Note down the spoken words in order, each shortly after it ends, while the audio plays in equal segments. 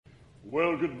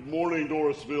Well, good morning,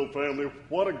 Dorisville family.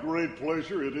 What a great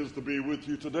pleasure it is to be with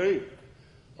you today.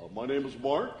 My name is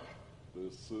Mark.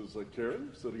 This is Karen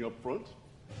sitting up front.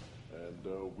 And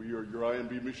we are your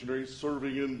IMB missionaries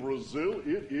serving in Brazil.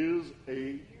 It is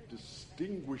a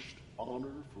distinguished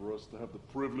honor for us to have the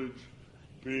privilege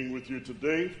of being with you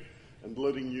today and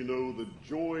letting you know the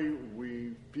joy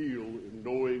we feel in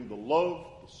knowing the love,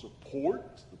 the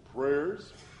support, the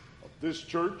prayers of this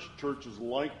church, churches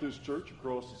like this church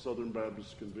across the Southern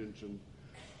Baptist Convention,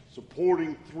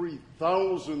 supporting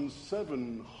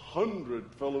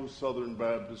 3,700 fellow Southern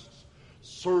Baptists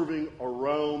serving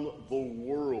around the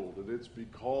world. And it's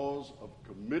because of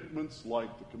commitments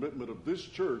like the commitment of this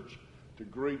church to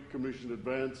Great Commission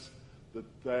Advance that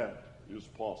is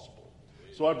possible.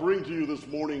 So I bring to you this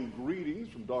morning greetings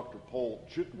from Dr. Paul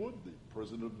Chitwood, the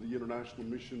President of the International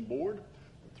Mission Board,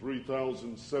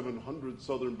 3,700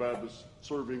 Southern Baptists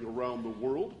serving around the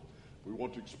world. We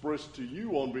want to express to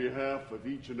you on behalf of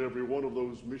each and every one of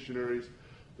those missionaries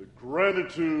the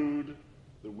gratitude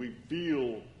that we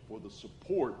feel for the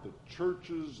support that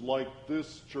churches like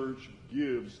this church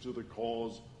gives to the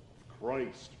cause of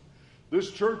Christ.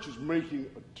 This church is making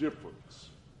a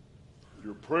difference.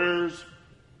 Your prayers,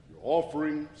 your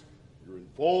offerings, your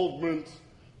involvement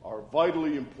are a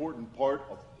vitally important part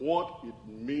of what it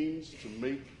means to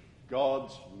make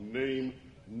God's name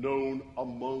known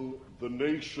among the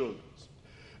nations.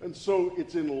 And so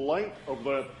it's in light of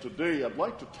that today, I'd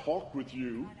like to talk with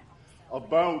you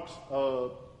about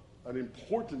an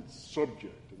important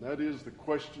subject, and that is the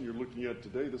question you're looking at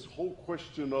today, this whole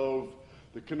question of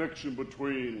the connection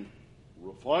between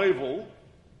revival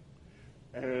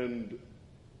and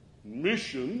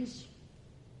missions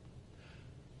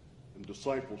and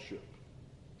discipleship.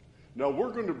 Now,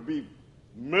 we're going to be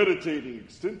meditating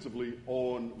extensively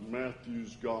on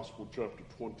Matthew's Gospel, chapter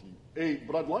 28,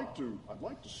 but I'd like to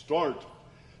start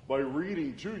by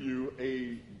reading to you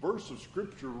a verse of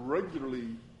Scripture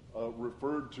regularly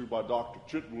referred to by Dr.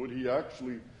 Chitwood. He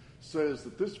actually says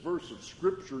that this verse of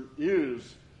Scripture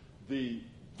is the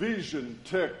vision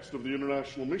text of the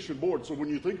International Mission Board. So when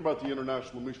you think about the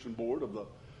International Mission Board of the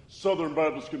Southern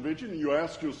Baptist Convention, you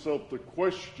ask yourself the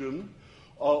question,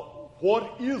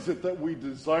 what is it that we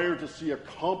desire to see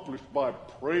accomplished by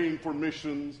praying for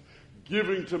missions,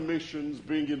 giving to missions,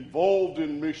 being involved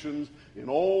in missions in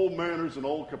all manners and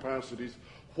all capacities?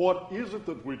 What is it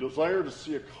that we desire to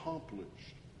see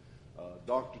accomplished?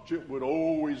 Dr. Chitwood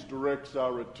always directs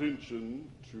our attention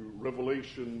to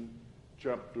Revelation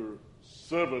chapter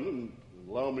 7, and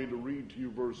allow me to read to you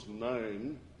verse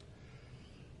 9.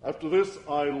 After this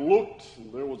I looked,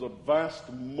 and there was a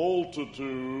vast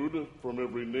multitude from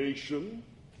every nation,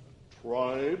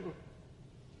 tribe,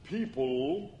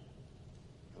 people,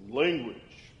 and language,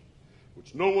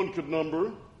 which no one could number,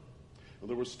 and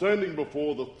they were standing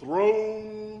before the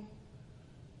throne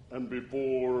and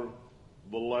before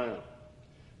the Lamb.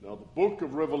 Now, the book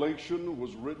of Revelation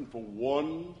was written for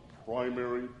one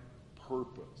primary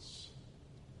purpose.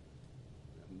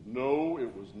 And no,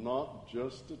 it was not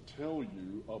just to tell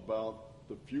you about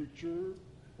the future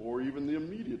or even the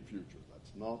immediate future.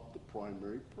 That's not the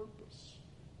primary purpose.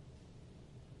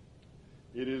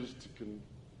 It is to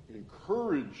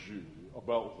encourage you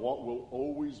about what will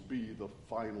always be the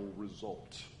final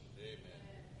result. Amen.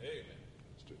 Amen.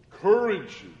 It's to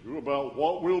encourage you about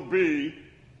what will be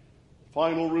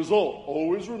final result.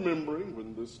 Always remembering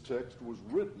when this text was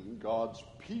written, God's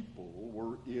people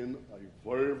were in a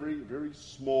very, very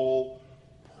small,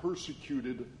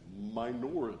 persecuted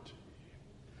minority.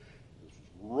 This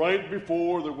was right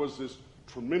before there was this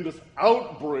tremendous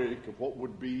outbreak of what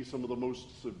would be some of the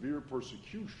most severe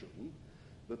persecution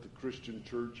that the Christian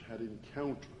church had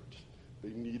encountered.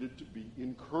 They needed to be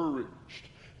encouraged.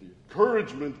 The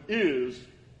encouragement is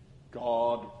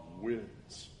God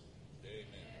wins.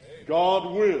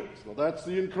 God wins. Now that's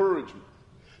the encouragement.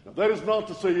 Now that is not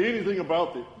to say anything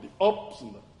about the ups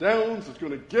and the downs that's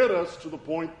going to get us to the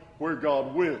point where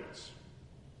God wins.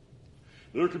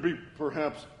 There could be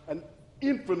perhaps an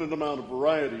infinite amount of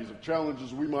varieties of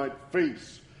challenges we might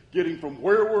face getting from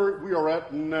where we are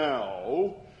at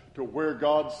now to where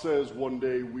God says one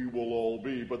day we will all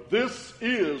be. But this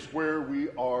is where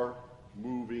we are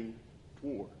moving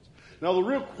towards. Now, the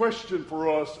real question for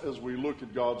us as we look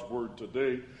at God's Word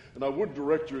today, and I would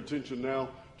direct your attention now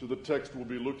to the text we'll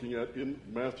be looking at in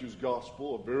Matthew's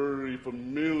Gospel, a very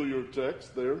familiar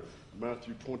text there,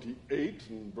 Matthew 28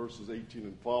 and verses 18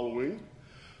 and following.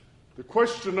 The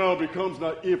question now becomes,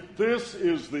 if this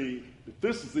is the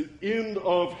end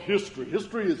of history,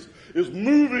 history is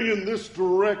moving in this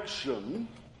direction,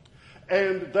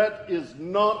 and that is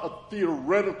not a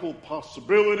theoretical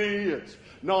possibility, it's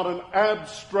not an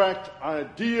abstract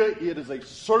idea. It is a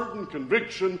certain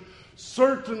conviction.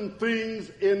 Certain things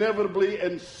inevitably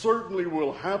and certainly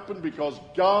will happen because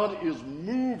God is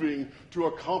moving to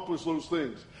accomplish those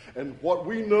things. And what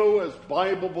we know as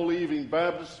Bible-believing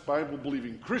Baptists,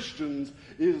 Bible-believing Christians,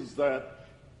 is that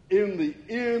in the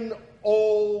end,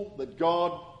 all that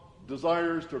God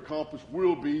desires to accomplish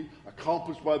will be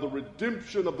accomplished by the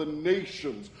redemption of the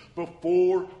nations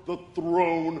before the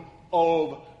throne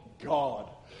of God.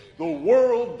 The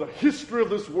world, the history of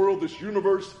this world, this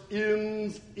universe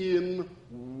ends in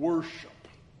worship.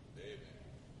 Amen.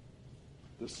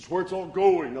 This is where it's all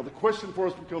going. Now the question for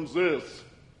us becomes this.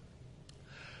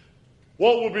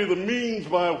 What will be the means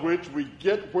by which we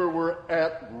get where we're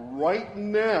at right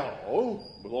now,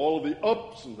 with all of the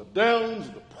ups and the downs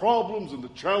and the problems and the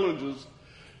challenges?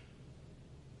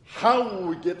 How will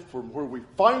we get from where we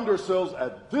find ourselves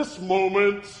at this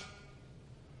moment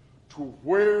to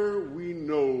where we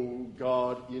know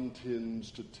God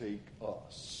intends to take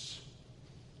us?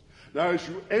 Now, as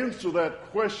you answer that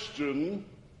question,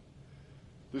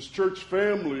 this church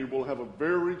family will have a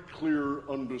very clear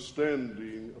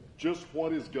understanding of just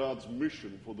what is God's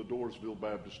mission for the Doorsville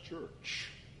Baptist Church.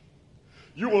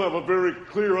 You will have a very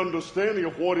clear understanding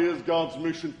of what is God's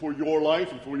mission for your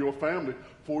life and for your family,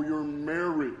 for your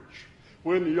marriage.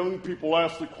 When young people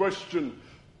ask the question,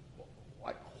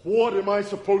 what am I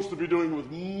supposed to be doing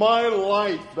with my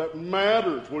life that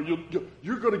matters? Well,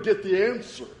 you're going to get the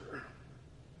answer.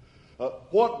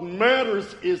 What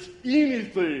matters is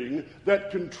anything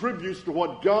that contributes to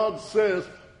what God says,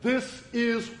 this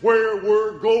is where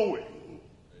we're going. Amen.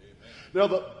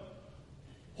 Now,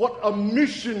 what a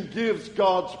mission gives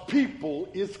God's people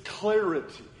is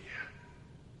clarity.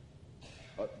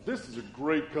 This is a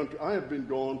great country. I have been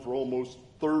gone for almost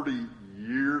 30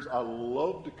 years. I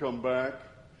love to come back.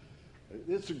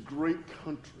 It's a great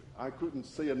country. I couldn't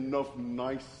say enough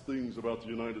nice things about the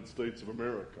United States of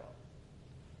America.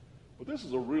 But this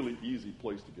is a really easy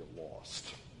place to get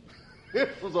lost. This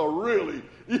is a really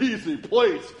easy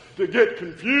place to get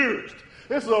confused.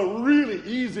 This is a really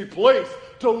easy place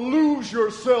to lose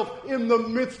yourself in the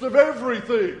midst of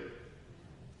everything.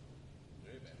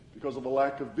 Amen. Because of a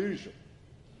lack of vision.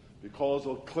 Because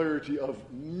of clarity of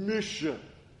mission.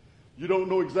 You don't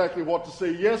know exactly what to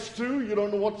say yes to. You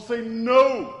don't know what to say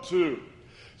no to.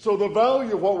 So the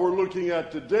value of what we're looking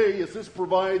at today is this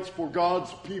provides for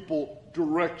God's people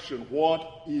direction.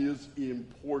 What is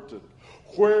important?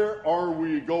 Where are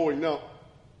we going? Now,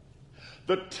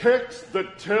 the text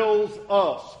that tells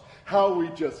us how we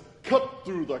just cut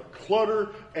through the clutter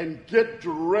and get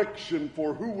direction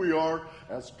for who we are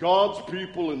as God's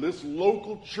people in this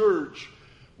local church,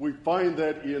 we find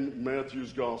that in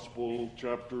Matthew's Gospel,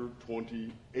 chapter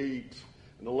 28.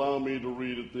 And allow me to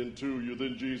read it then to you.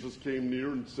 Then Jesus came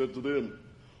near and said to them,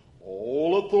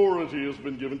 all authority has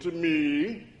been given to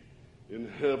me in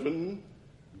heaven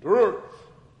and earth.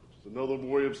 It's another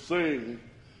way of saying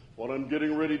what I'm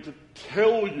getting ready to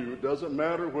tell you. It doesn't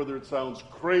matter whether it sounds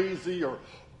crazy or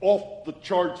off the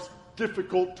charts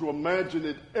difficult to imagine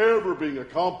it ever being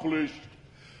accomplished.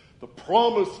 The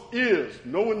promise is,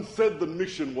 no one said the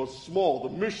mission was small.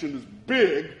 The mission is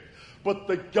big, but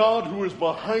the God who is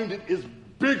behind it is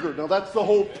bigger. Now that's the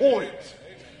whole point,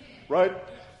 right?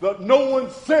 That no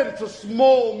one said it's a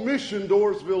small mission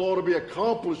Doorsville ought to be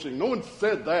accomplishing. No one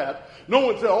said that. No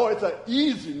one said, oh, it's an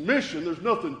easy mission. There's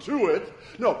nothing to it.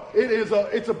 No,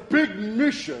 it's a big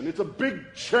mission. It's a big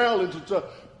challenge. It's a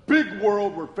big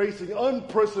world. We're facing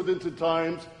unprecedented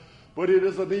times, but it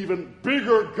is an even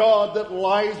bigger God that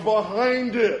lies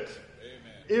behind it.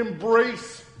 Amen.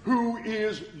 Embrace who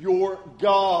is your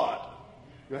God.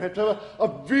 You have to have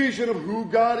a vision of who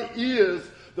God is.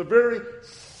 The very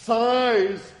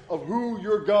size of who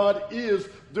your God is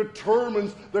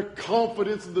determines the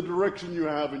confidence and the direction you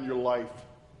have in your life.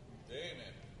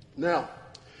 Amen. Now,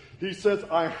 he says,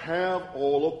 I have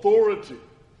all authority.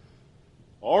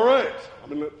 All right.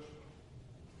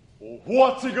 Well,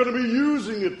 what's he going to be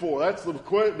using it for? That's the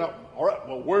question. Now, all right.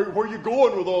 Well, where are you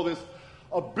going with all this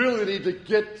ability to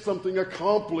get something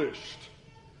accomplished?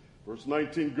 Verse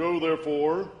 19, go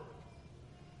therefore,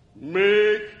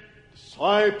 make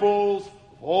disciples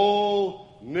of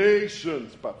all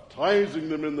nations, baptizing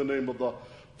them in the name of the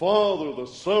Father, the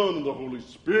Son, and the Holy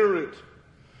Spirit.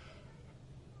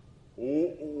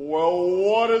 Well,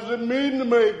 what does it mean to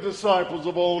make disciples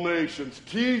of all nations?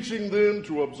 Teaching them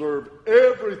to observe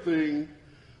everything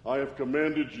I have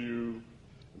commanded you.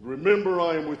 Remember,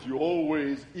 I am with you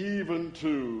always, even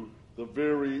to the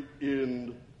very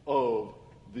end of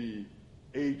the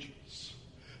ages.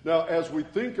 Now, as we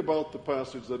think about the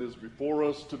passage that is before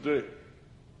us today,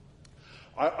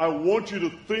 I want you to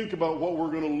think about what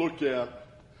we're going to look at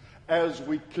as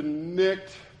we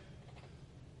connect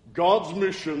God's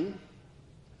mission,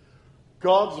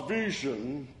 God's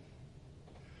vision,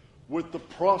 with the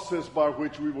process by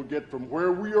which we will get from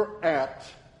where we are at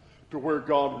to where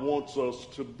God wants us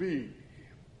to be.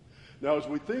 Now, as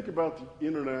we think about the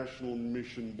International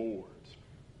Mission Board,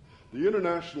 the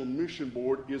International Mission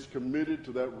Board is committed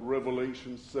to that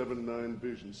Revelation 7:9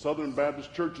 vision. Southern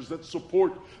Baptist churches that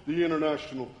support the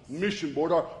International Mission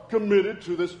Board are committed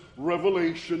to this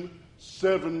Revelation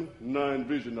 7:9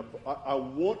 vision. Now,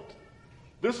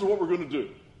 this is what we're going to do.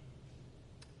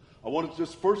 I want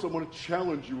to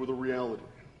challenge you with a reality.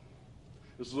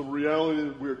 This is a reality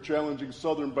that we're challenging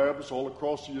Southern Baptists all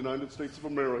across the United States of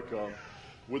America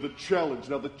with a challenge.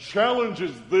 Now, the challenge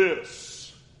is this.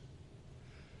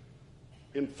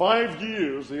 In 5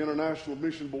 years, the International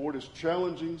Mission Board is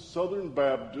challenging Southern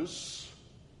Baptists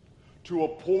to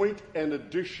appoint an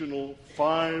additional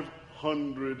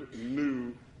 500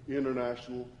 new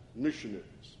international missionaries.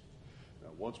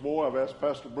 Now, once more, I've asked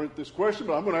Pastor Brent this question,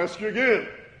 but I'm going to ask you again.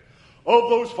 Of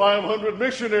those 500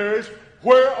 missionaries,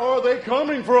 where are they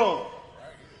coming from?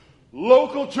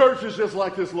 Local churches just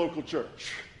like this local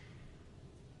church.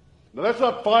 Now, that's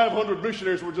not 500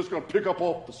 missionaries we're just going to pick up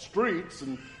off the streets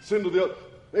and send to the other.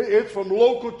 It's from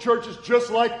local churches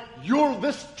just like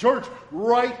this church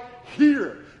right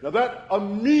here. Now, that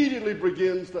immediately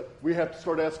begins that we have to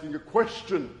start asking a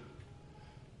question.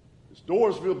 Is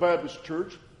Doorsville Baptist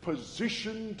Church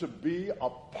positioned to be a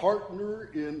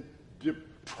partner in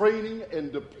training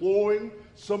and deploying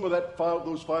some of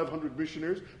those 500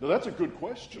 missionaries? Now, that's a good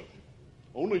question.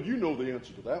 Only you know the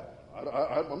answer to that one.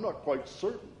 I'm not quite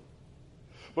certain.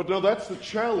 But now that's the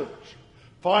challenge.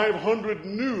 500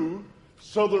 new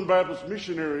Southern Baptist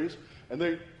missionaries, and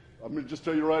I'm going to just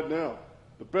tell you right now,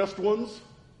 the best ones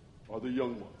are the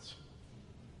young ones.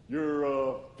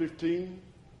 You're 15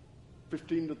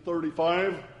 to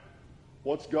 35.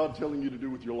 What's God telling you to do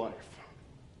with your life?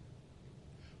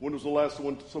 When was the last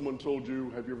one someone told you,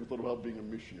 have you ever thought about being a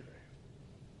missionary?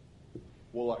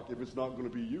 Well, if it's not going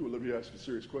to be you, let me ask you a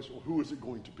serious question. Well, who is it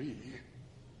going to be?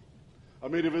 I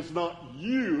mean, if it's not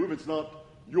you, if it's not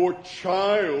your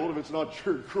child, if it's not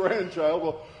your grandchild,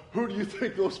 well, who do you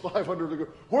think those 500 are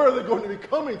going? Where are they going to be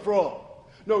coming from?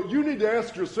 No, you need to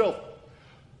ask yourself,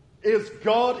 is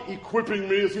God equipping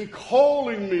me? Is He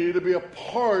calling me to be a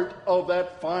part of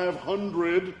that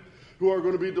 500 who are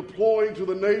going to be deploying to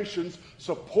the nations,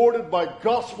 supported by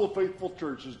gospel-faithful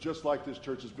churches, just like this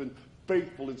church has been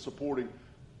faithful in supporting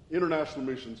international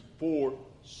missions for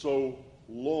so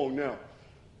long now.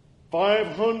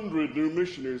 500 new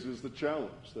missionaries is the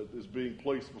challenge that is being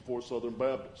placed before Southern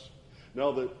Baptists.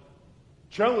 Now, the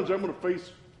challenge I'm going to face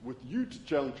with you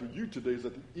today is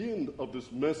at the end of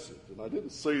this message. And I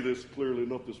didn't say this clearly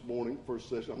enough this morning, first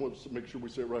session. I want to make sure we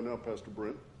say it right now, Pastor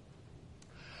Brent.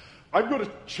 I'm going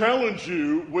to challenge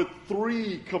you with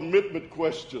 3 commitment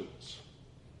questions.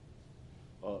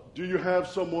 Do you have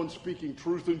someone speaking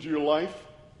truth into your life?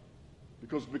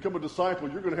 Because to become a disciple,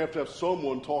 you're going to have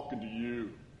someone talking to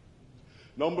you.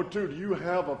 Number 2, do you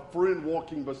have a friend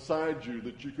walking beside you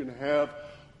that you can have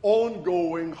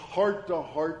ongoing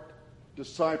heart-to-heart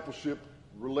discipleship,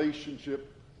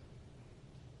 relationship?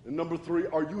 And number 3,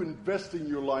 are you investing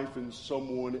your life in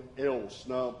someone else?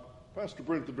 Now, Pastor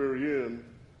Brent at the very end,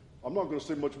 I'm not going to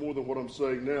say much more than what I'm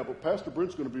saying now, but Pastor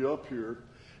Brent's going to be up here.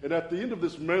 And at the end of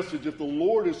this message, if the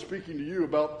Lord is speaking to you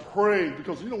about praying,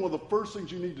 because one of the first things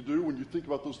you need to do when you think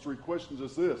about those 3 questions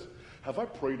is this: have I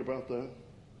prayed about that?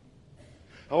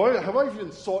 Have I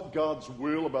even sought God's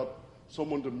will about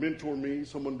someone to mentor me,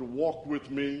 someone to walk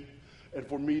with me, and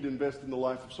for me to invest in the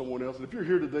life of someone else? And if you're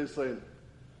here today saying,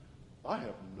 I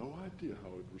have no idea how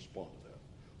I would respond to that,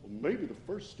 well, maybe the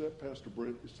first step, Pastor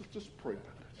Brent, is to just pray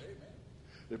about it. Amen.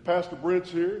 If Pastor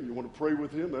Brent's here and you want to pray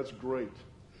with him, that's great.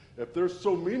 If there's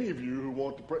so many of you who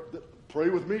want to pray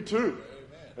with me too.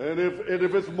 Amen. And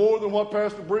if it's more than what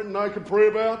Pastor Brent and I can pray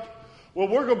about, well,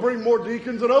 we're going to bring more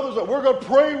deacons and others up. We're going to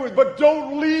pray with, but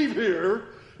don't leave here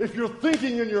if you're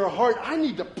thinking in your heart, I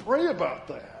need to pray about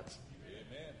that.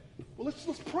 Amen. Well,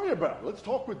 let's pray about it. Let's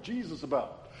talk with Jesus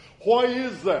about it. Why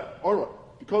is that? All right,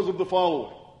 because of the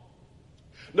following.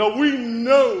 Now, we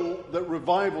know that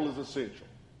revival is essential.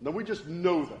 Now, we just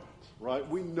know that, right?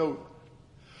 We know that.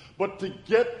 But to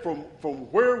get from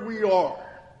where we are,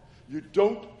 you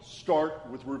don't start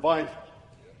with revival.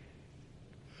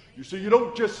 You see, you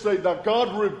don't just say, now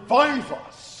God revive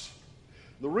us.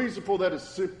 The reason for that is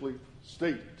simply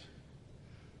stated.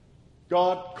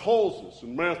 God calls us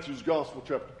in Matthew's Gospel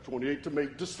chapter 28 to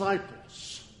make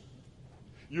disciples.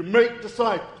 You make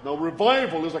disciples. Now,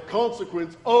 revival is a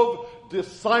consequence of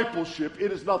discipleship.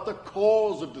 It is not the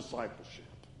cause of discipleship.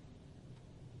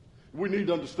 We need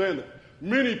to understand that.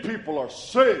 Many people are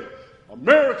saying,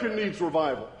 America needs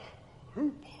revival.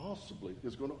 Who possibly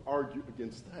is going to argue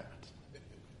against that?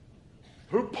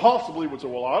 Who possibly would say,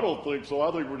 well, I don't think so.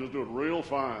 I think we're just doing real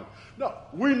fine. No,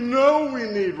 we know we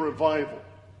need revival.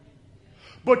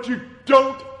 But you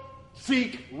don't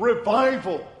seek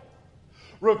revival.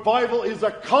 Revival is a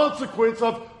consequence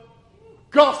of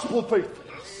gospel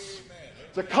faithfulness.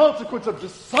 It's a consequence of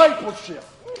discipleship.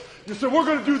 You say, we're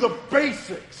going to do the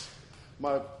basics.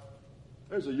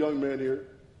 There's a young man here.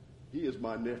 He is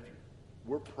my nephew.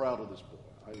 We're proud of this boy.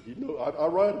 I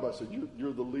write about it. I said,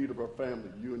 you're the lead of our family.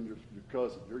 You and your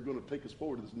cousin. You're going to take us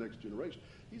forward to this next generation.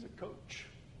 He's a coach,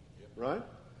 right?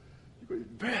 You're going to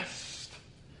invest.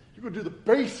 You're going to do the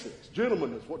basics.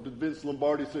 Gentlemen, that's what Vince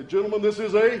Lombardi said. Gentlemen, this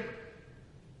is a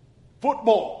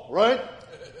football, right?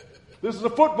 This is a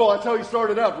football. That's how he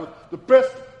started out, with the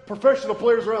best professional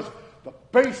players around. The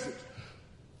basics.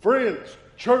 Friends,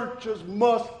 churches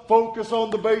must focus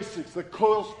on the basics.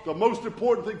 The most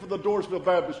important thing for the Doorsville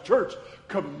Baptist Church,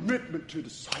 commitment to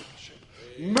discipleship.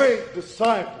 Make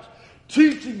disciples.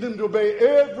 Teaching them to obey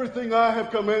everything I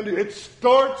have commanded. It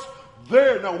starts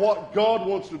there. Now, what God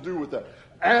wants to do with that.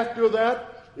 After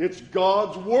that, it's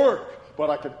God's work. But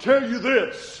I can tell you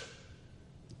this.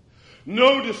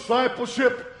 No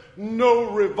discipleship,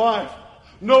 no revival.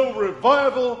 No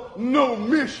revival, no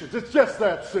missions. It's just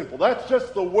that simple. That's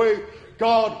just the way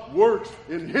God works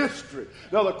in history.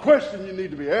 Now, the question you need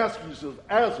to be asking yourself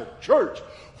as a church,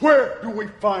 where do we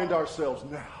find ourselves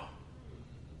now?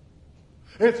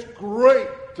 It's great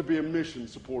to be a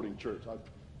mission-supporting church.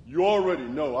 You already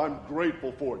know I'm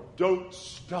grateful for it. Don't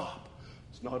stop.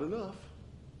 It's not enough.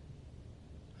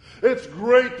 It's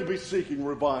great to be seeking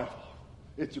revival.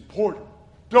 It's important.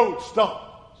 Don't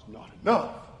stop. It's not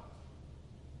enough.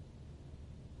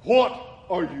 What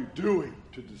are you doing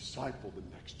to disciple the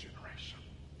next generation?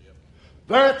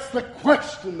 That's the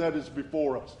question that is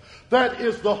before us. That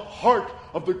is the heart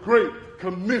of the Great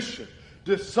Commission.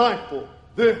 Disciple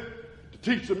them, to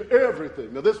teach them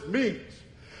everything. Now, this means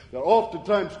that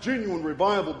oftentimes genuine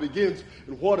revival begins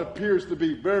in what appears to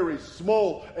be very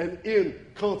small and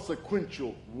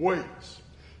inconsequential ways.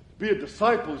 To be a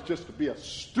disciple is just to be a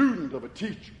student of a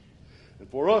teacher. And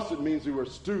for us, it means we are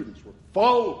students. We're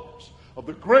followers of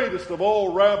the greatest of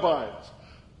all rabbis,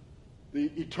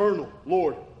 the eternal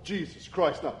Lord Jesus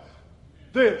Christ. Now,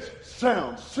 this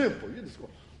sounds simple. You just go,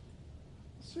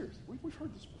 seriously, we've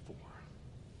heard this before.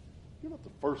 You're not the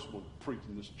first one to preach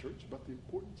in this church about the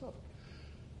importance of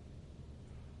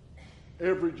it.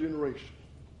 Every generation,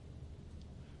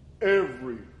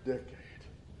 every decade,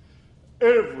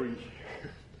 every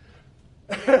year,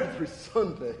 every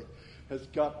Sunday has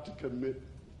got to commit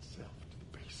itself to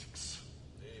the basics.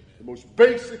 Amen. The most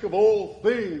basic of all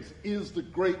things is the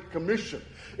Great Commission.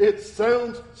 It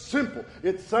sounds simple.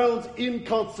 It sounds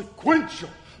inconsequential,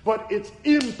 but its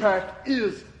impact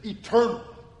is eternal.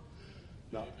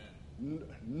 Now,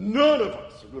 none of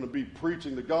us are going to be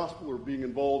preaching the gospel or being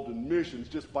involved in missions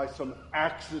just by some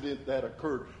accident that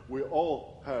occurred. We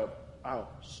all have our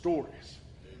stories.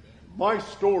 Amen. My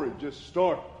story just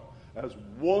started as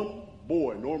one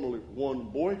boy, normally one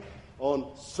boy,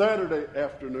 on Saturday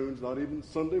afternoons, not even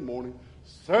Sunday morning,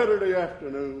 Saturday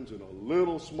afternoons in a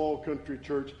little small country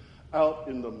church out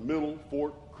in the Middle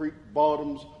Fork Creek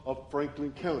bottoms of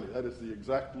Franklin County. That is the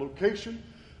exact location.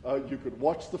 You could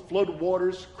watch the flood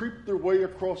waters creep their way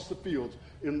across the fields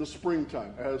in the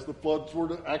springtime as the floods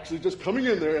were actually just coming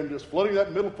in there and just flooding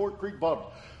that Middle Fork Creek bottom.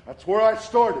 That's where I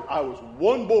started. I was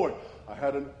one boy. I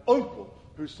had an uncle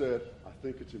who said, I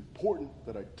think it's important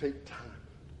that I take time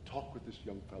to talk with this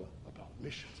young fella about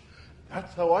missions.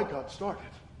 That's how I got started.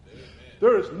 Amen.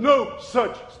 There is no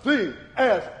such thing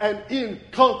as an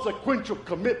inconsequential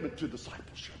commitment to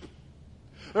discipleship.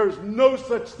 There is no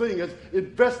such thing as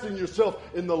investing yourself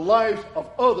in the lives of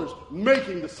others,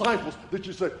 making disciples, that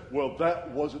you say, well,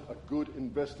 that wasn't a good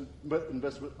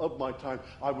investment of my time.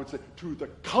 I would say, to the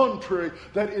contrary,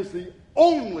 that is the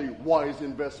only wise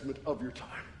investment of your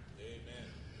time. Amen.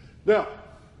 Now,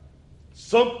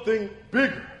 something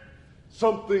bigger,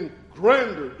 something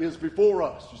grander is before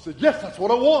us. You said, yes, that's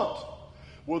what I want.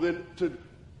 Well, then, to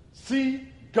see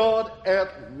God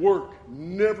at work,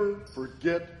 never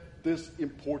forget this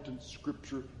important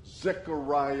scripture,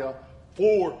 Zechariah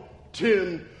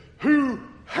 4:10, who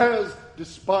has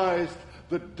despised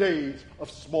the days of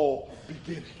small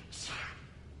beginnings.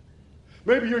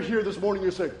 Maybe you're here this morning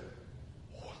and you're saying,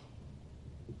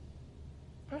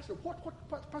 Pastor, what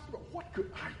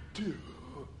could I do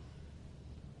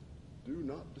do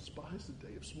not despise the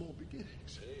day of small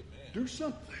beginnings. Amen. Do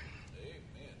something.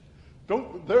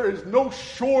 Amen. There is no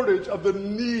shortage of the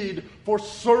need for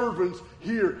servants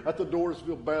here at the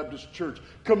Dorisville Baptist Church,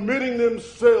 committing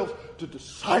themselves to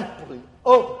discipling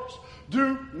others.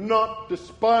 Do not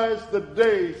despise the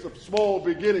days of small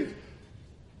beginnings.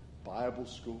 Bible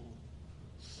school,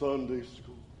 Sunday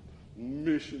school,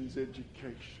 missions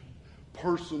education,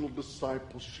 personal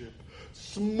discipleship.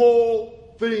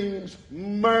 Small things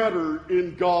matter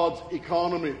in God's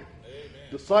economy. Amen.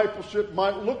 Discipleship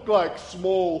might look like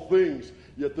small things,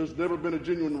 yet there's never been a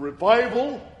genuine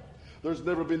revival. There's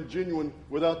never been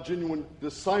without genuine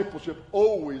discipleship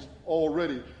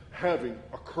already having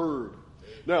occurred.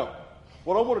 Now,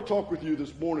 what I want to talk with you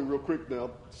this morning real quick now,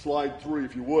 slide 3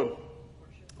 if you would,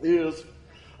 is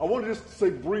I want to just say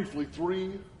briefly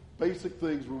 3 basic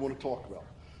things we want to talk about.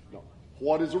 Now,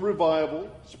 what is a revival?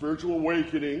 Spiritual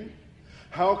awakening.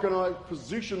 How can I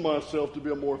position myself to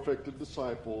be a more effective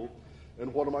disciple?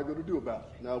 And what am I going to do about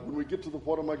it? Now, when we get to the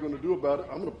what am I going to do about it,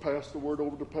 I'm going to pass the word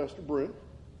over to Pastor Brent.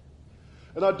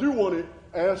 And I do want to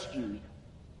ask you,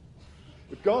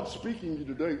 if God's speaking to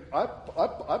you today, I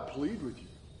plead with you,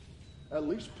 at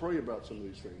least pray about some of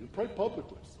these things. And pray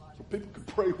publicly so people can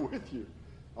pray with you.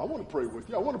 I want to pray with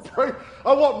you. I want to pray.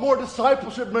 I want more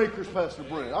discipleship makers, Pastor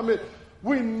Brent. I mean,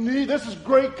 this is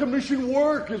Great Commission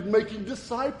work, is making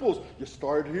disciples. You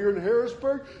start here in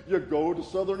Harrisburg, you go to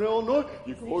Southern Illinois,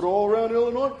 you go to all around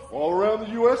Illinois, all around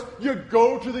the U.S., you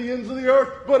go to the ends of the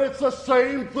earth, but it's the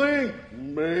same thing.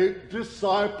 Make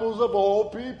disciples of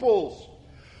all peoples.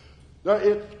 Now,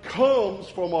 it comes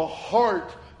from a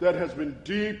heart that has been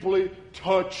deeply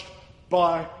touched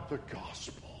by the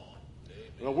gospel.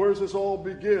 Now, where does this all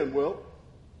begin? Well,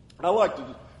 I like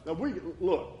to... Now, we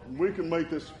can make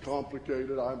this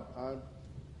complicated. I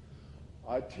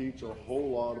teach a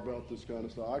whole lot about this kind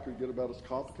of stuff. I could get about as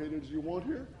complicated as you want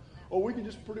here, or we can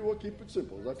just pretty well keep it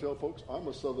simple. As I tell folks, I'm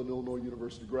a Southern Illinois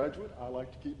University graduate. I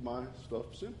like to keep my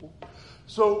stuff simple.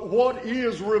 So what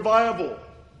is revival?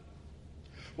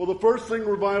 Well, the first thing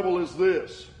revival is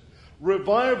this.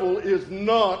 Revival is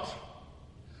not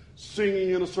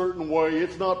singing in a certain way.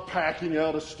 It's not packing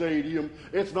out a stadium.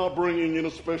 It's not bringing in a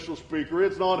special speaker.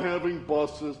 It's not having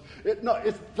buses.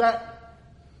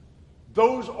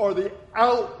 Those are the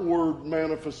outward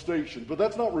manifestations, but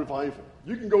that's not revival.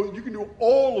 You can do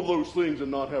all of those things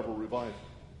and not have a revival.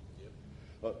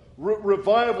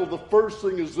 Revival, the first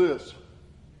thing is this.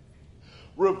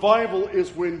 Revival is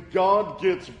when God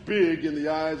gets big in the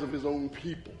eyes of his own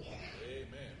people.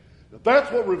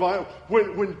 That's what revival,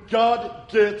 when God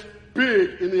gets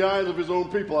big in the eyes of his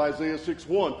own people. Isaiah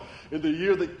 6:1. In the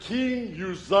year that King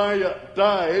Uzziah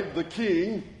died, the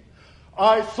king,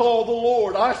 I saw the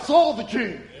Lord. I saw the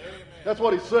king. Amen. That's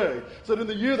what he said. He said in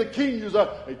the year that King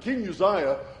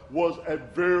Uzziah was a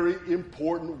very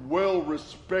important,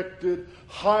 well-respected,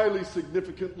 highly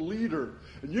significant leader.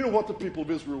 And you know what the people of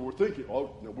Israel were thinking?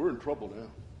 Oh, no, we're in trouble now.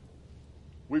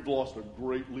 We've lost a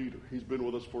great leader. He's been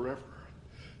with us forever.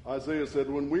 Isaiah said,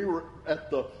 when we were at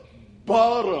the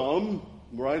bottom,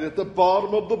 right, at the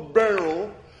bottom of the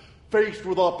barrel, faced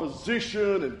with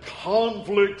opposition and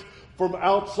conflict from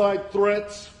outside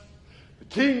threats, the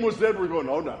king was dead. We're going,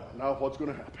 oh, no, now what's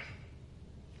going to happen?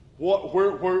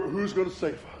 Who's going to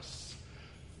save us?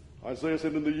 Isaiah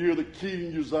said, in the year that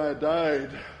King Uzziah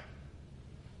died,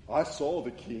 I saw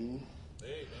the king.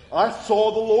 Amen. I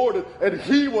saw the Lord, and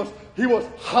he was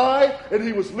high, and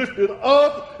he was lifted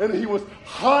up, and he was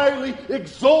highly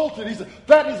exalted. He said,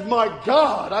 that is my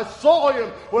God. I saw him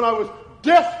when I was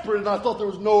desperate, and I thought there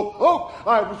was no hope.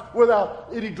 I was without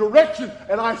any direction,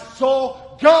 and I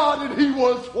saw God, and he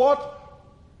was what?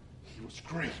 He was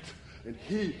great, and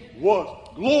he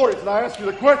was glorious. And I ask you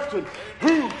the question,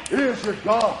 who is your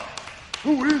God?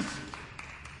 Who is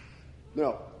he?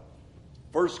 Now,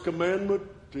 first commandment,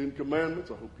 10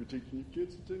 Commandments. I hope you're teaching your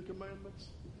kids the 10 Commandments.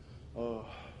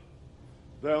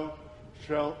 Thou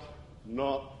shalt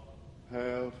not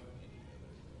have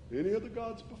any other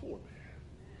gods before me.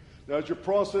 Now, as you're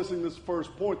processing this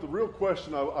first point, the real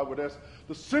question I would ask,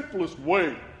 the simplest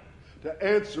way to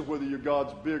answer whether your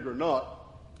God's big or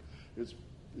not is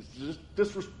just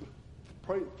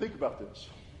think about this.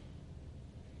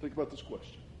 Think about this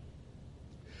question.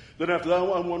 Then after that,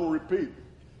 I want to repeat.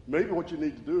 Maybe what you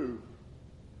need to do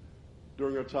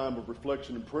during a time of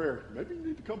reflection and prayer, maybe you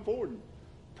need to come forward and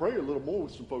pray a little more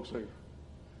with some folks saying,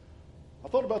 I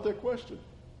thought about that question.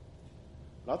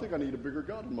 I think I need a bigger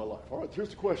God in my life. All right, here's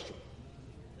the question.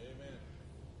 Amen.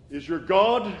 Is your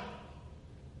God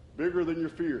bigger than your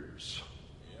fears?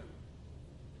 Yeah.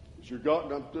 Is your God,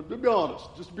 now, be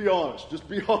honest, just be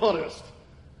honest.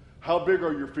 How big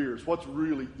are your fears? What's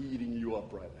really eating you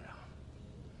up right now?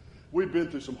 We've been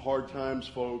through some hard times,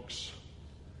 folks.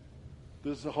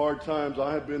 This is hard times.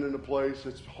 I have been in a place,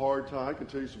 it's hard time. I can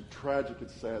tell you some tragic and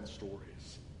sad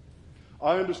stories.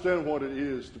 I understand what it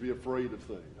is to be afraid of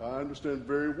things. I understand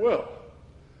very well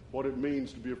what it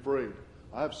means to be afraid.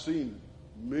 I've seen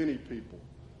many people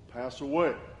pass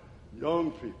away,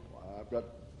 young people.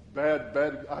 I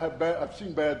have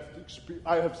seen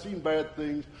bad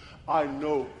things. I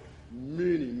know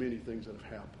many things that have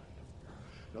happened.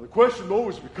 Now the question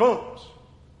always becomes,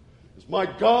 is my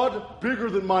God bigger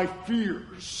than my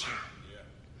fears?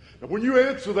 Now when you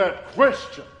answer that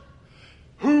question,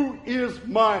 who is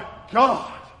my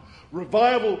God?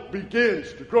 Revival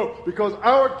begins to grow, because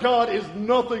our God is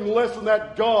nothing less than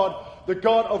that God, the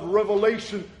God of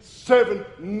Revelation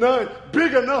 7:9,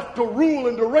 big enough to rule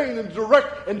and to reign and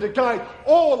direct and to guide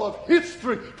all of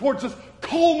history towards this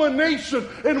culmination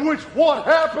in which what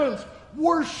happens?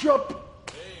 Worship.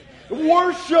 Amen.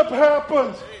 Worship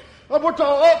happens. About the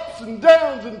ups and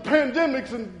downs and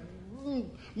pandemics and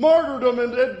martyrdom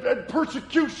and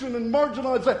persecution and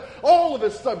marginalization, all of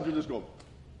this stuff, you're just going,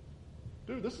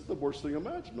 dude, this is the worst thing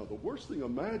imaginable. The worst thing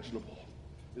imaginable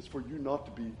is for you not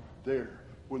to be there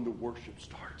when the worship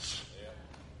starts.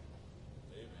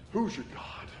 Yeah. Who's your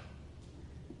God?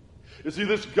 Is he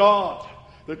this God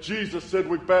that Jesus said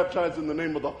we baptize in the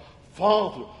name of the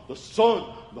Father, the Son,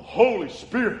 the Holy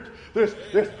Spirit? This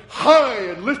high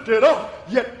and lifted up,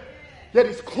 yet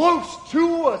he's close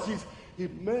to us. He's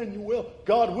Emmanuel,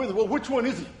 God with us. Well, which one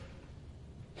is he?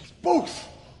 He's both.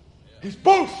 He's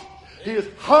both. He is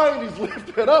high and he's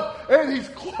lifted up, and he's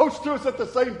close to us at the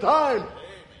same time.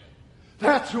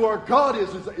 That's who our God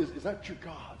is. Is that your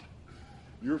God?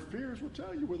 Your fears will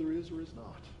tell you whether he is or is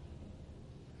not.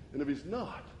 And if he's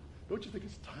not, don't you think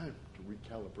it's time to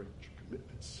recalibrate your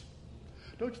commitments?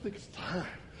 Don't you think it's time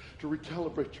to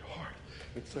recalibrate your heart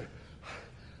and say,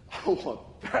 I want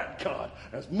that God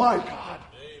as my God.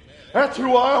 Amen. That's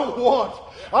who I want.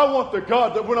 I want the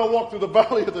God that when I walk through the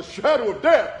valley of the shadow of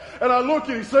death and I look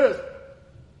and he says,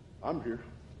 I'm here.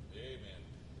 Amen.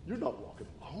 You're not walking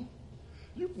alone.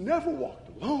 You've never walked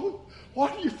alone.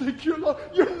 Why do you think you're alone?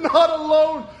 You're not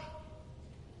alone.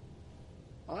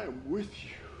 I am with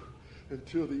you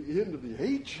until the end of the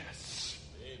ages.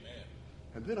 Amen.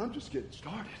 And then I'm just getting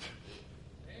started.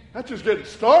 I'm just getting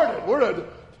started.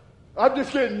 I'm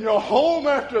just getting home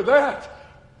after that.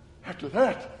 After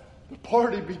that, the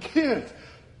party begins.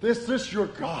 This is your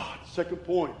God. Second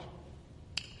point.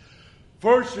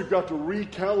 First, you've got to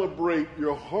recalibrate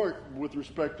your heart with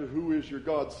respect to who is your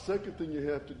God. Second thing you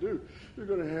have to do, you're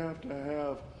going to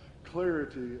have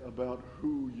clarity about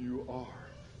who you are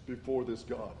before this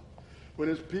God. When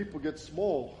his people get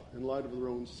small in light of their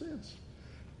own sins,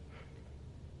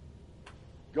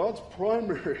 God's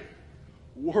primary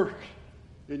work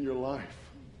in your life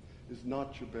is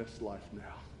not your best life now.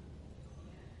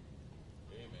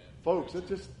 Amen. Folks,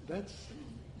 that's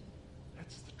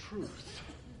the truth.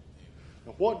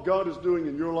 Now, what God is doing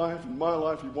in your life and my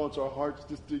life, he wants our hearts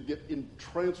just to get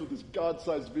entranced with this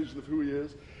God-sized vision of who he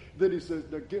is. Then he says,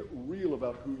 now get real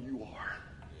about who you are.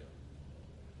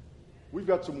 We've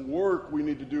got some work we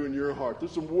need to do in your heart.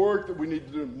 There's some work that we need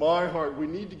to do in my heart. We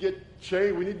need to get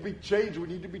changed. We need to be changed. We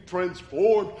need to be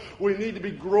transformed. We need to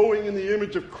be growing in the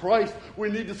image of Christ. We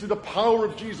need to see the power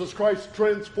of Jesus Christ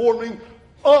transforming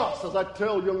us. As I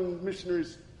tell young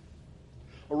missionaries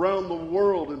around the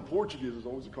world in Portuguese, there's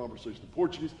always a conversation in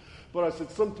Portuguese, but I said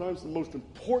sometimes the most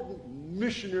important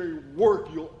missionary work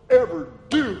you'll ever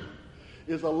do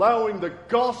is allowing the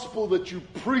gospel that you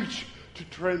preach to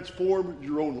transform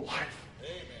your own life.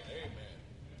 Amen. Amen.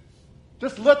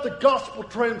 Just let the gospel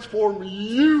transform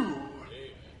you. Amen.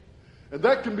 And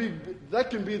that can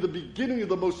be the beginning of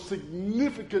the most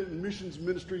significant missions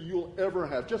ministry you'll ever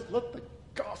have. Just let the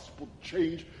gospel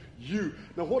change you.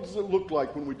 Now, what does it look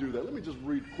like when we do that? Let me just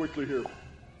read quickly here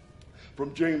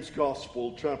from James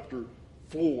Gospel, chapter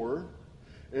 4,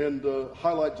 and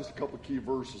highlight just a couple of key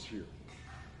verses here.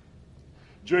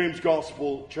 James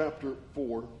Gospel, chapter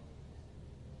 4.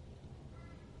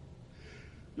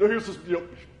 Here's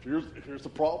the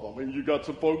problem. I mean, you got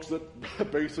some folks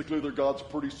that basically their God's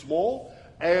pretty small,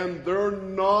 and they're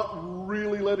not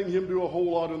really letting him do a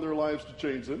whole lot in their lives to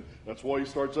change them. That's why he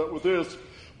starts out with this.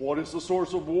 What is the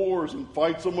source of wars and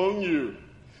fights among you?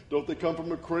 Don't they come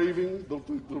from a craving?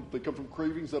 Don't they come from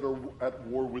cravings that are at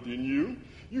war within you?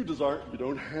 You desire, you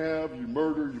don't have, you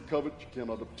murder, you covet, you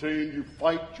cannot obtain, you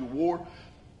fight, you war.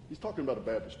 He's talking about a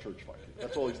Baptist church fight.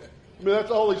 That's all I mean,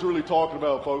 that's all he's really talking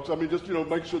about, folks. I mean, just,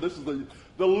 make sure this is the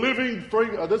living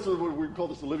this is what we call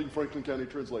this the Living Franklin County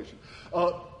translation.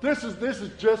 This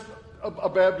is just a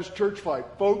Baptist church fight.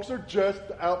 Folks are just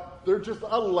out, they're just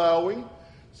allowing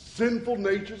sinful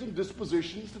natures and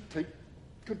dispositions to take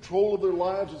control of their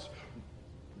lives. It's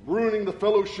ruining the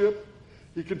fellowship.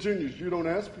 He continues, you don't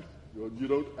ask,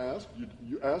 you ask,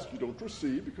 you don't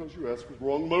receive, because you ask with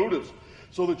wrong motives,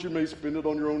 so that you may spend it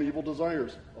on your own evil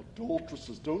desires.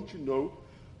 Adulteresses, don't you know,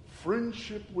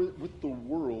 friendship with the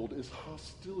world is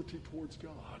hostility towards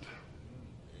God.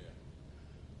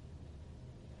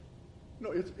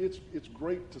 No, it's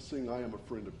great to sing, I am a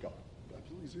friend of God.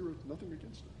 Absolutely zero, nothing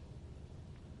against it.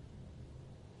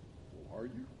 Well, are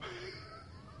you?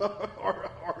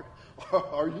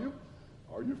 Are you?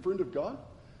 Are you a friend of God?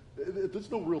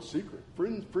 There's no real secret.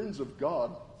 Friends of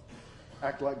God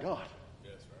act like God.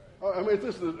 That's right. I mean,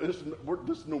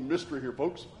 this is no mystery here,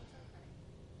 folks.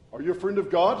 Are you a friend of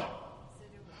God?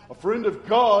 A friend of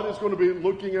God is going to be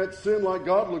looking at sin like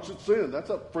God looks at sin. That's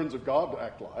what friends of God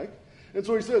act like. And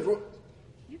so he says, well,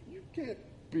 you can't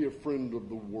be a friend of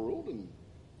the world and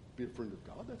be a friend of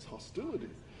God. That's hostility.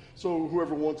 So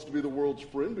whoever wants to be the world's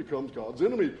friend becomes God's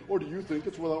enemy. Or do you think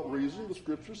it's without reason? The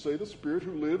scriptures say the Spirit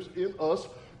who lives in us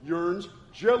yearns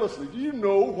jealously. Do you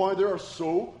know why there are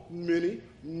so many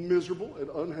miserable and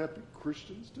unhappy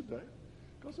Christians today?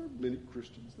 Because there are many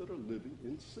Christians that are living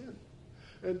in sin.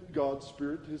 And God's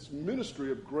Spirit, His ministry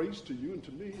of grace to you and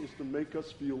to me, is to make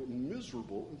us feel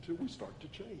miserable until we start to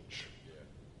change.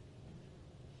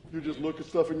 You just look at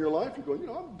stuff in your life, you're going,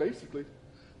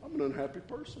 I'm an unhappy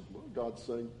person. Well, God's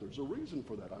saying there's a reason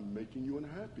for that. I'm making you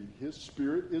unhappy. His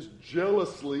Spirit is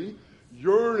jealously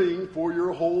yearning for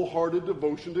your wholehearted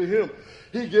devotion to Him.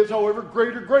 He gives, however,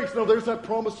 greater grace. Now, there's that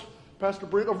promise, Pastor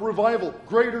Brent, of revival.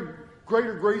 Greater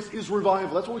grace is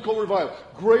revival. That's what we call revival.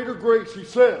 Greater grace, he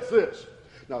says this.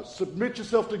 Now, submit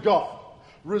yourself to God.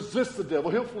 Resist the devil.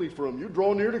 He'll flee from you.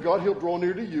 Draw near to God. He'll draw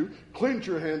near to you. Cleanse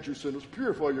your hands, you sinners.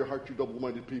 Purify your heart, you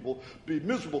double-minded people. Be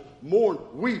miserable. Mourn.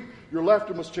 Weep. Your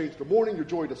laughter must change to mourning. Your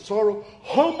joy to sorrow.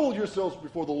 Humble yourselves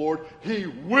before the Lord. He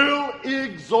will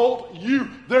exalt you.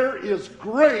 There is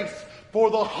grace for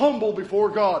the humble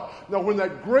before God. Now, when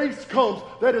that grace comes,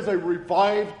 that is a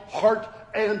revived heart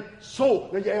and soul.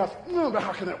 Now, you ask, but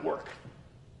how can that work?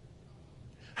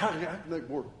 How can that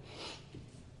work?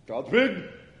 God's big.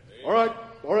 All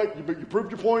right, you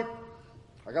proved your point.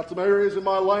 I got some areas in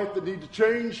my life that need to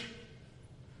change.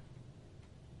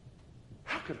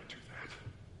 How can I do that?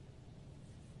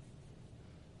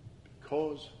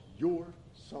 Because your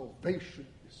salvation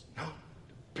is not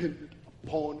dependent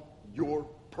upon your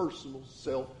personal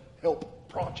self-help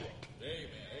project. Amen.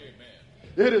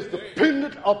 It is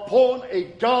dependent upon a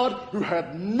God who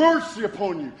had mercy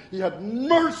upon you. He had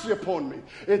mercy upon me.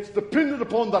 It's dependent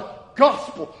upon the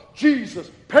gospel. Jesus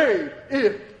paid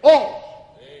it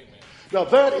all. Amen. Now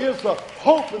that is the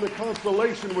hope and the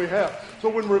consolation we have. So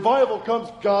when revival comes,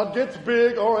 God gets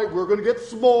big. All right, we're going to get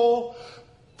small.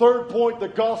 Third point, the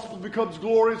gospel becomes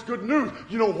glorious good news.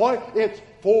 You know why? It's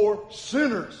for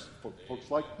sinners. Folks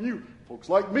like you, folks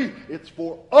like me. It's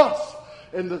for us.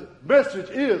 And the message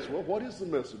is, well, what is the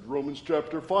message? Romans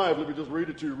chapter 5. Let me just read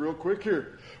it to you real quick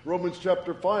here. Romans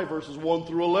chapter 5, verses 1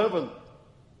 through 11.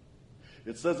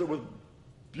 It says it with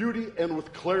beauty and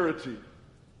with clarity.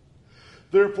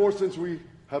 Therefore, since we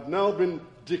have now been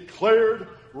declared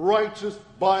righteous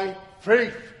by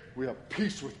faith, we have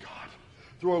peace with God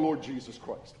through our Lord Jesus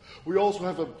Christ. We also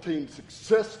have obtained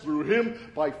success through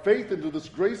Him by faith into this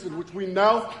grace in which we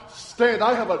now stand.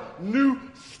 I have a new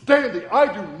standing.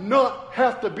 I do not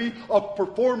have to be a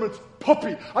performance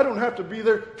puppy. I don't have to be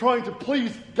there trying to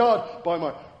please God by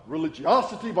my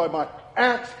religiosity, by my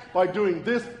acts, by doing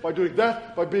this, by doing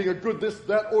that, by being a good this,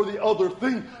 that, or the other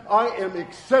thing. I am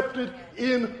accepted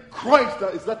in Christ. Now,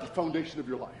 is that the foundation of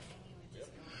your life?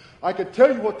 I can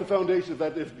tell you what the foundation of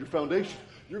that is. Your foundation,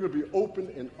 you're going to be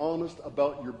open and honest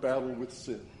about your battle with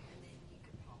sin.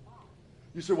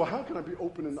 You say, well, how can I be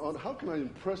open and honest? How can I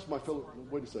impress my fellow?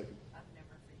 Wait a second.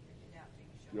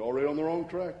 You're already on the wrong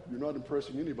track. You're not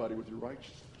impressing anybody with your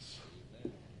righteousness.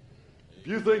 If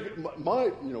you think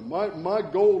my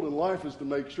goal in life is to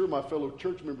make sure my fellow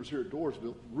church members here at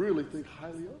Doorsville really think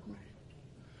highly of me,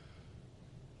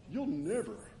 you'll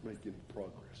never make any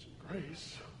progress in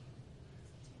grace.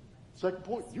 Second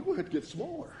point, you're going to have to get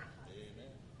smaller.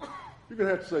 You're going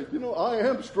to have to say, I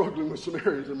am struggling with some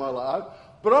areas in my life,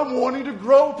 but I'm wanting to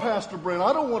grow, Pastor Brent.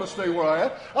 I don't want to stay where I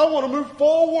am. I want to move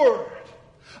forward.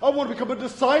 I want to become a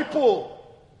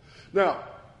disciple. Now,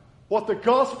 what the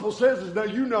gospel says is now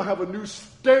you now have a new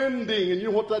standing. And you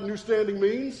know what that new standing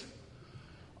means?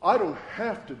 I don't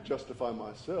have to justify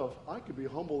myself. I can be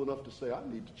humble enough to say I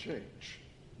need to change.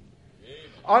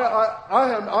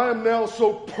 I am now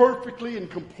so perfectly and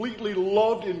completely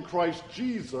loved in Christ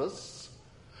Jesus.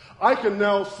 I can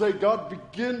now say, God,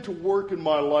 begin to work in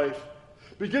my life.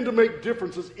 Begin to make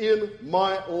differences in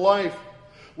my life.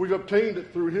 We've obtained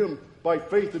it through him by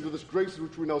faith into this grace in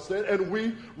which we now stand, and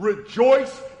we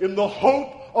rejoice in the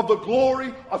hope of the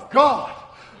glory of God.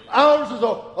 Ours is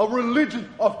a religion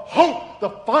of hope. The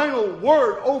final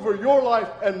word over your life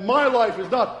and my life is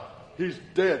not, he's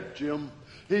dead, Jim.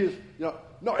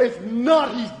 No, it's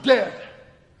not he's dead.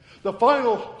 The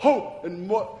final hope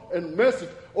and message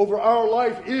over our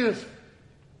life is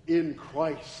in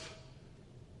Christ.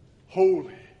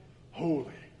 Holy,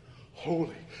 holy,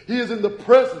 holy. He is in the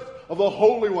presence of the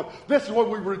Holy One. This is why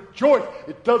we rejoice.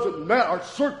 It doesn't matter. Our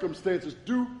circumstances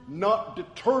do not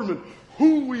determine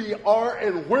who we are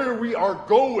and where we are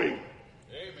going.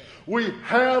 Amen. We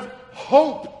have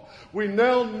hope. We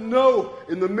now know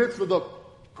in the midst of the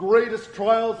greatest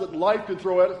trials that life can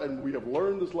throw at us, and we have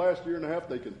learned this last year and a half,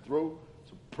 they can throw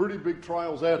some pretty big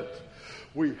trials at us.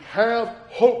 We have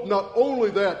hope. Not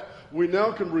only that, we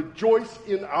now can rejoice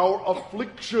in our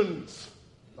afflictions.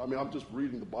 I mean, I'm just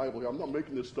reading the Bible here. I'm not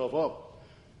making this stuff up.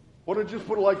 Why don't you just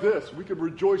put it like this? We can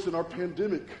rejoice in our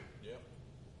pandemic. Yeah.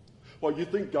 Well, you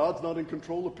think God's not in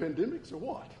control of pandemics or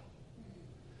what?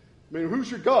 I mean, who's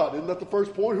your God? Isn't that the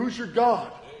first point? Who's your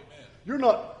God?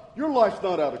 Amen. Your life's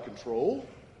not out of control.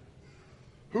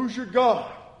 Who's your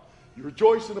God? You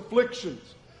rejoice in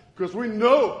afflictions because we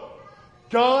know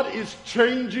God is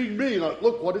changing me. Now,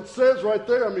 look what it says right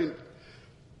there. I mean,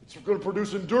 it's going to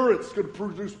produce endurance. It's going to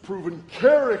produce proven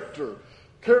character.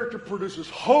 Character produces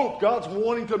hope. God's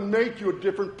wanting to make you a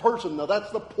different person. Now,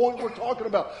 that's the point we're talking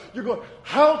about. You're going,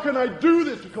 how can I do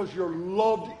this? Because you're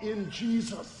loved in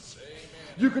Jesus. Amen.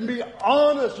 You can be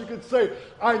honest. You can say,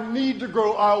 I need to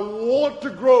grow. I want to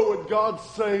grow. And God's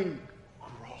saying,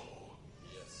 grow.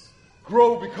 Yes.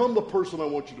 Grow. Become the person I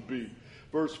want you to be.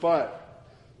 Verse 5.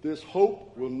 This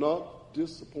hope will not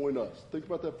disappoint us. Think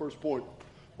about that first point.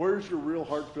 Where's your real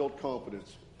heartfelt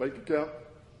confidence? Bank account?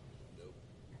 Nope.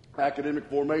 Academic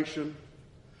formation?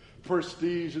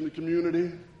 Prestige in the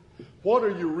community? What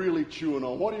are you really chewing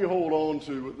on? What do you hold on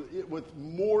to with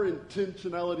more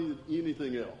intentionality than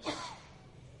anything else?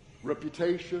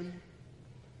 Reputation?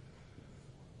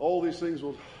 All these things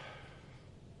will...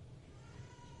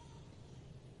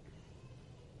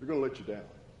 they're going to let you down.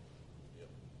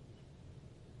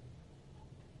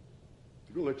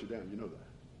 They're going to let you down. You know that.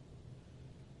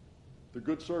 They're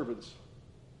good servants,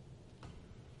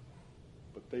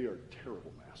 but they are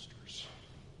terrible masters.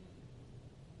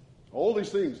 All these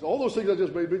things, all those things I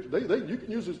just made mention, you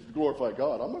can use this to glorify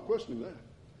God. I'm not questioning that.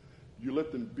 You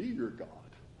let them be your God.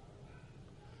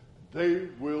 They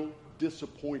will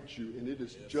disappoint you, and it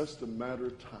is just a matter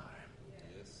of time.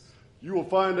 Yes. You will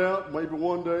find out maybe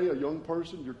one day, a young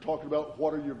person, you're talking about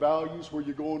what are your values, where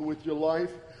you're going with your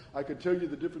life. I can tell you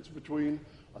the difference between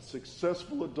a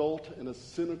successful adult and a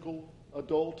cynical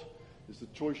adult is the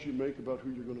choice you make about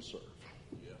who you're going to serve.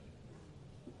 Yeah.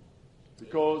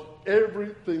 Because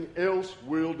everything else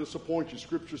will disappoint you.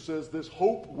 Scripture says this,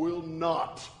 hope will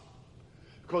not.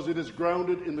 Because it is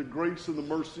grounded in the grace and the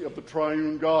mercy of the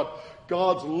triune God.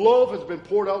 God's love has been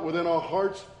poured out within our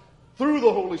hearts through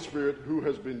the Holy Spirit who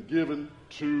has been given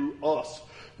to us.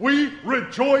 We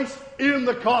rejoice in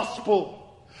the gospel.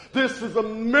 This is a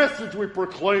message we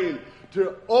proclaim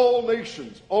to all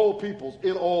nations, all peoples,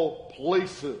 in all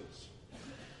places.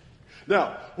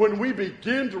 Now, when we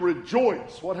begin to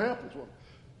rejoice, what happens? Well,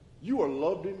 you are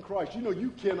loved in Christ. You know,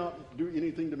 you cannot do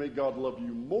anything to make God love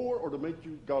you more or to make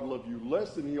God love you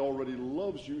less than he already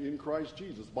loves you in Christ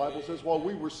Jesus. The Bible says, while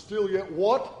we were still yet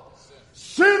what?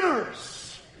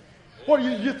 Sinners. What,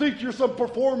 you think you're some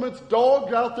performance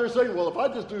dog out there saying, well, if I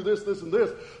just do this, this, and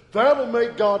this, that'll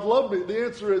make God love me. The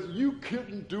answer is you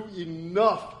couldn't do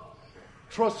enough.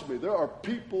 Trust me, there are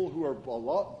people who are a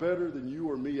lot better than you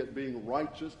or me at being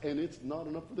righteous, and it's not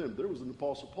enough for them. There was an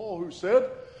Apostle Paul who said,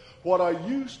 what I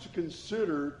used to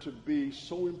consider to be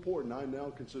so important, I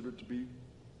now consider to be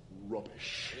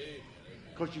rubbish.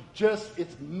 Because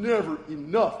it's never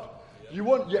enough.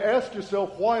 You ask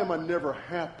yourself, why am I never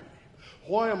happy?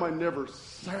 Why am I never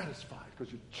satisfied?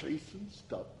 Because you're chasing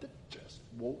stuff that just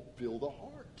won't fill the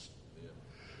heart.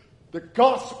 The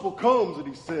gospel comes, and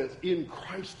he says, in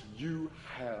Christ you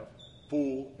have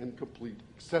full and complete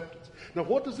acceptance. Now,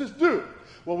 what does this do?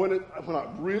 Well, when I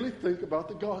really think about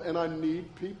the gospel, and I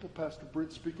need people, Pastor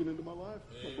Brent speaking into my life,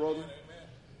 my brother,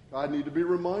 I need to be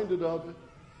reminded of it.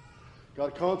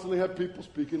 Got to constantly have people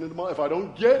speaking into my life. If I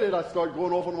don't get it, I start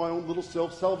going off on my own little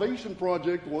self-salvation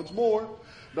project once more.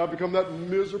 And I become that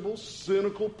miserable,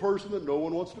 cynical person that no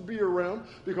one wants to be around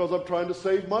because I'm trying to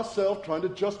save myself, trying to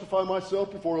justify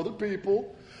myself before other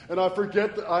people. And I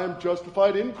forget that I am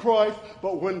justified in Christ.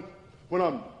 But when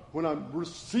I'm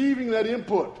receiving that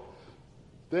input,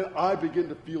 then I begin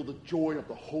to feel the joy of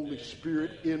the Holy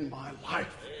Spirit in my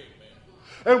life.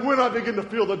 And when I begin to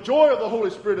feel the joy of the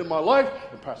Holy Spirit in my life,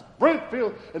 and Pastor Brent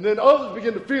feels, and then others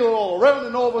begin to feel it all around,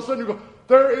 and all of a sudden you go,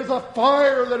 there is a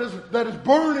fire that is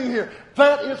burning here.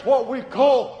 That is what we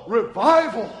call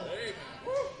revival.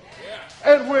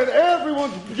 And when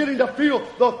everyone's beginning to feel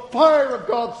the fire of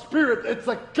God's Spirit, it's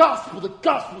the gospel. The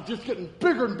gospel is just getting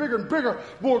bigger and bigger and bigger,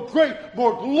 more great,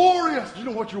 more glorious. You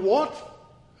know what you want?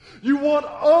 You want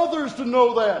others to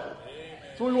know that.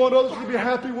 So we want others to be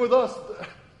happy with us.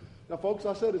 Now, folks,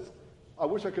 I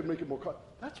wish I could make it more clear.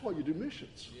 That's why you do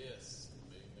missions. Yes.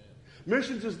 Amen.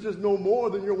 Missions is just no more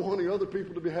than you're wanting other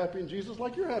people to be happy in Jesus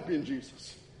like you're happy in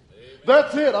Jesus. Amen.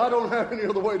 That's it. I don't have any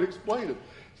other way to explain it.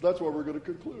 So that's why we're going to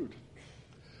conclude.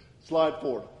 Slide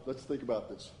 4. Let's think about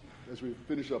this as we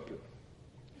finish up here.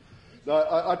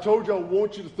 Now, I told you I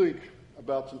want you to think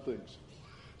about some things.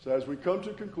 So as we come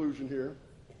to a conclusion here,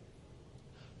 I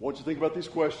want you to think about these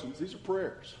questions. These are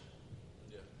prayers.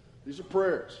 Yeah. These are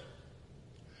prayers.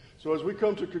 So as we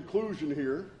come to a conclusion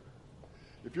here,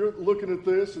 if you're looking at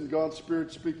this and God's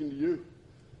Spirit speaking to you,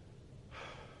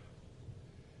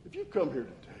 if you come here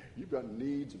today, you've got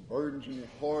needs and burdens in your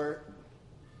heart.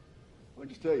 I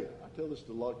just tell you, I tell this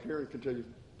to a lot. Karen can tell you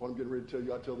what I'm getting ready to tell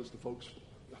you. I tell this to folks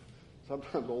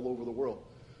sometimes all over the world.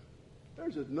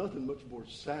 There's just nothing much more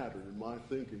sadder in my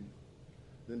thinking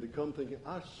than to come thinking,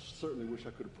 I certainly wish I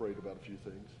could have prayed about a few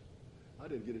things. I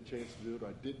didn't get a chance to do it.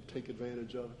 I didn't take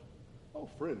advantage of it. Oh,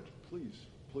 friend, please,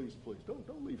 please, please,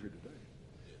 don't leave here today.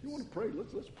 You want to pray?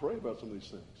 Let's pray about some of these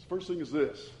things. First thing is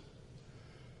this.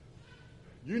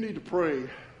 You need to pray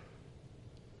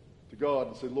to God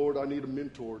and say, Lord, I need a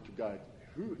mentor to guide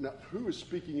me. Who is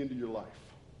speaking into your life?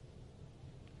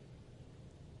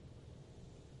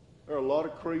 There are a lot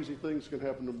of crazy things that can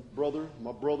happen to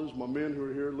my brothers, my men who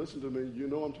are here. Listen to me. You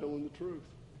know I'm telling the truth.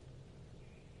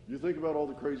 You think about all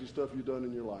the crazy stuff you've done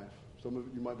in your life. Some of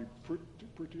it you might be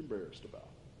pretty embarrassed about,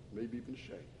 maybe even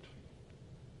ashamed.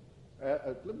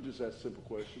 Let me just ask a simple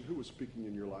question. Who was speaking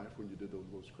in your life when you did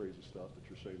those crazy stuff that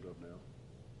you're ashamed of now?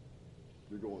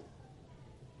 You're going,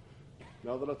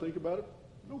 now that I think about it,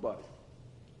 nobody.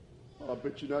 I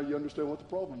bet you now you understand what the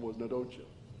problem was now, don't you?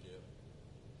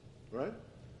 Yeah. Right?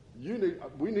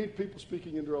 We need people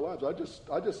speaking into our lives.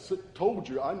 I just told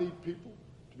you I need people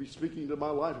to be speaking into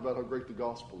my life about how great the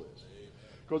gospel is.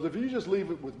 Because if you just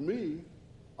leave it with me,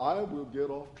 I will get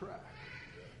off track.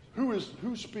 Who's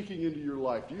speaking into your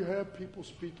life? Do you have people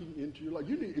speaking into your life?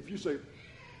 If you say,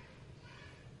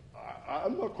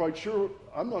 I'm not quite sure.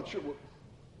 I'm not sure.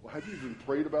 Well, have you even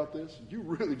prayed about this? You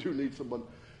really do need someone.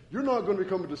 You're not going to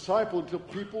become a disciple until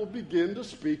people begin to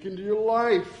speak into your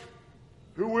life.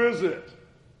 Who is it?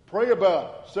 Pray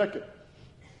about it. Second,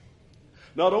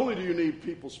 not only do you need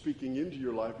people speaking into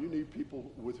your life, you need people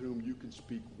with whom you can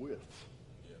speak with.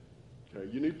 Okay,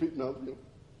 you need people.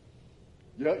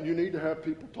 You need to have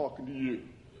people talking to you,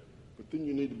 but then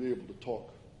you need to be able to talk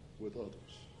with others.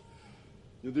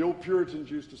 The old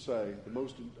Puritans used to say,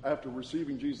 after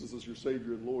receiving Jesus as your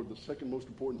Savior and Lord, the second most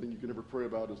important thing you can ever pray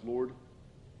about is, Lord,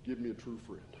 give me a true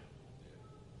friend.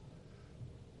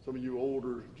 Some of you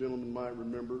older gentlemen might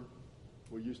remember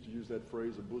we used to use that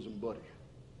phrase, a bosom buddy.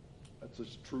 That's a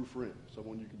true friend,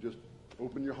 someone you can just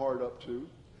open your heart up to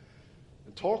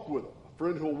and talk with them. A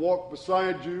friend who will walk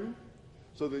beside you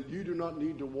so that you do not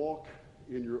need to walk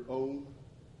in your own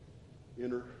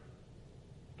inner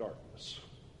darkness.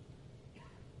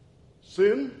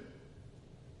 Sin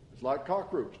is like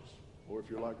cockroaches, or if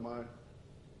you're like my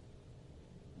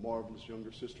marvelous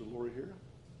younger sister Lori here,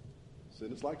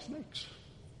 sin is like snakes.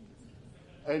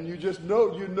 And you just know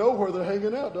where they're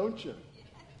hanging out, don't you?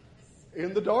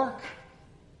 In the dark,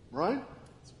 right?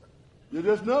 You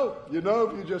just know. You know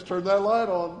if you just turn that light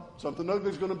on, something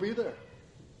ugly's going to be there.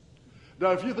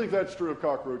 Now, if you think that's true of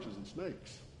cockroaches and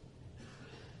snakes,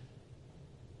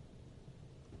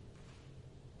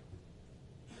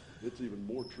 it's even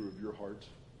more true of your hearts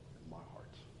and my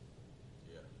hearts.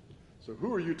 Yeah. So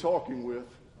who are you talking with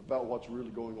about what's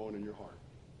really going on in your heart?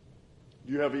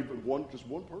 Do you have even just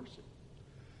one person?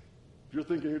 If you're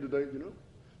thinking here today,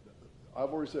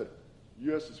 I've already said,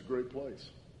 U.S. is a great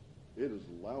place. It is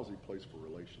a lousy place for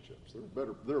relationships.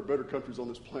 There are better countries on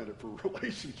this planet for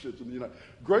relationships than the United States.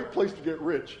 Great place to get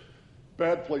rich.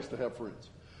 Bad place to have friends.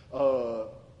 Who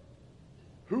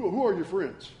are your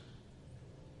friends?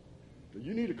 Now,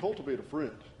 you need to cultivate a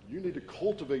friend. You need to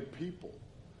cultivate people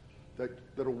that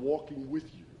are walking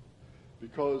with you,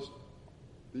 because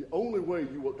the only way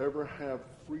you will ever have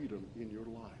freedom in your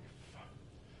life.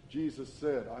 Jesus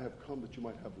said, I have come that you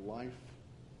might have life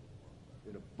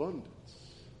in abundance.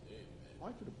 Amen.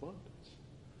 Life in abundance.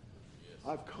 Yes.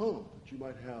 I've come that you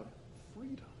might have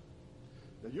freedom.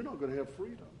 Now, you're not going to have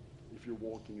freedom if you're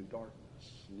walking in darkness.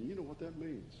 And you know what that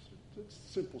means. It's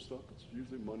simple stuff. It's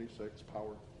usually money, sex,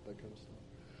 power, that kind of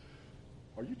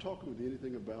stuff. Are you talking with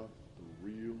anything about the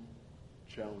real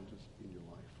challenges in your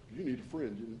life? You need a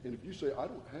friend. And if you say, I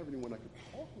don't have anyone I can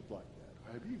talk with like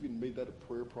that, have you even made that a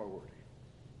prayer priority?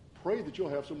 Pray that you'll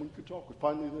have someone you can talk with.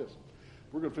 Finally, this.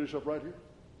 We're going to finish up right here.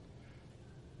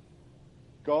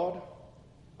 God,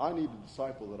 I need a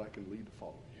disciple that I can lead to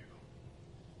follow you.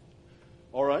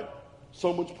 All right?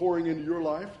 Someone's pouring into your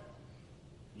life.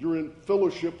 You're in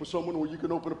fellowship with someone where you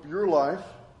can open up your life.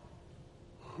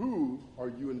 Who are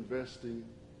you investing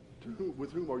to?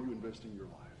 With whom are you investing your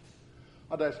life?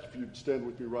 I'd ask if you'd stand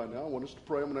with me right now. I want us to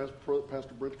pray. I'm going to ask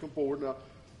Pastor Brent to come forward. Now,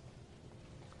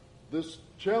 this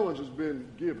challenge has been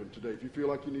given today. If you feel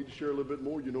like you need to share a little bit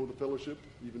more, you know the fellowship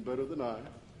even better than I.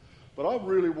 But I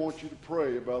really want you to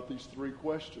pray about these three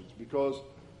questions, because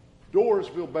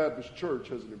Dorisville Baptist Church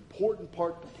has an important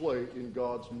part to play in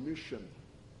God's mission.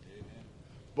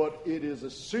 But it is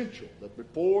essential that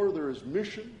before there is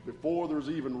mission, before there's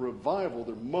even revival,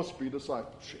 there must be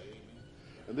discipleship.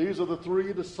 And these are the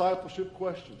three discipleship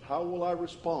questions. How will I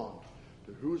respond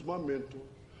to who's my mentor?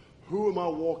 Who am I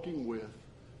walking with?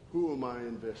 Who am I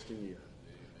investing in?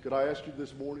 Could I ask you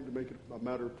this morning to make it a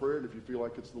matter of prayer? And if you feel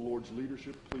like it's the Lord's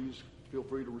leadership, please feel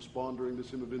free to respond during this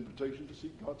hymn of invitation to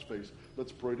seek God's face.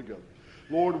 Let's pray together.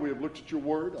 Lord, we have looked at your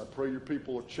word. I pray your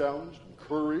people are challenged,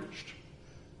 encouraged.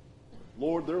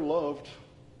 Lord, they're loved.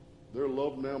 They're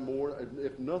loved now more. And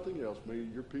if nothing else, may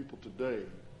your people today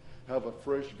have a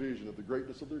fresh vision of the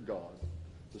greatness of their God,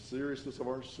 the seriousness of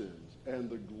our sins, and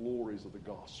the glories of the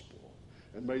gospel.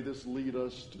 And may this lead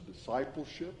us to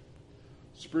discipleship,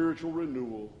 spiritual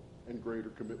renewal, and greater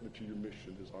commitment to your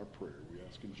mission is our prayer. We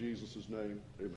ask in Jesus' name, amen.